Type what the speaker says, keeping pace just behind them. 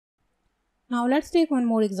Now let's take one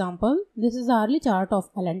more example. This is the hourly chart of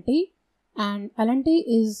L&T, and L&T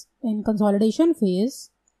is in consolidation phase.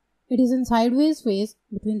 It is in sideways phase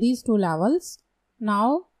between these two levels.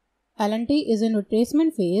 Now L&T is in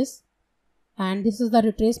retracement phase, and this is the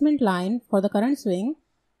retracement line for the current swing.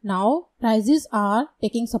 Now prices are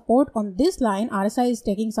taking support on this line. RSI is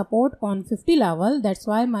taking support on 50 level. That's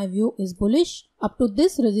why my view is bullish up to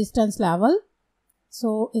this resistance level.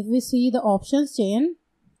 So if we see the options chain,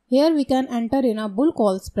 here we can enter in a bull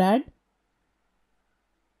call spread.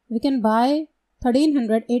 We can buy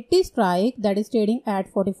 1380 strike, that is trading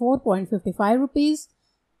at 44.55 rupees,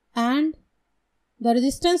 and the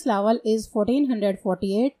resistance level is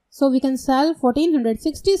 1448. So we can sell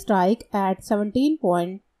 1460 strike at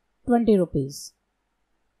 17.20 rupees.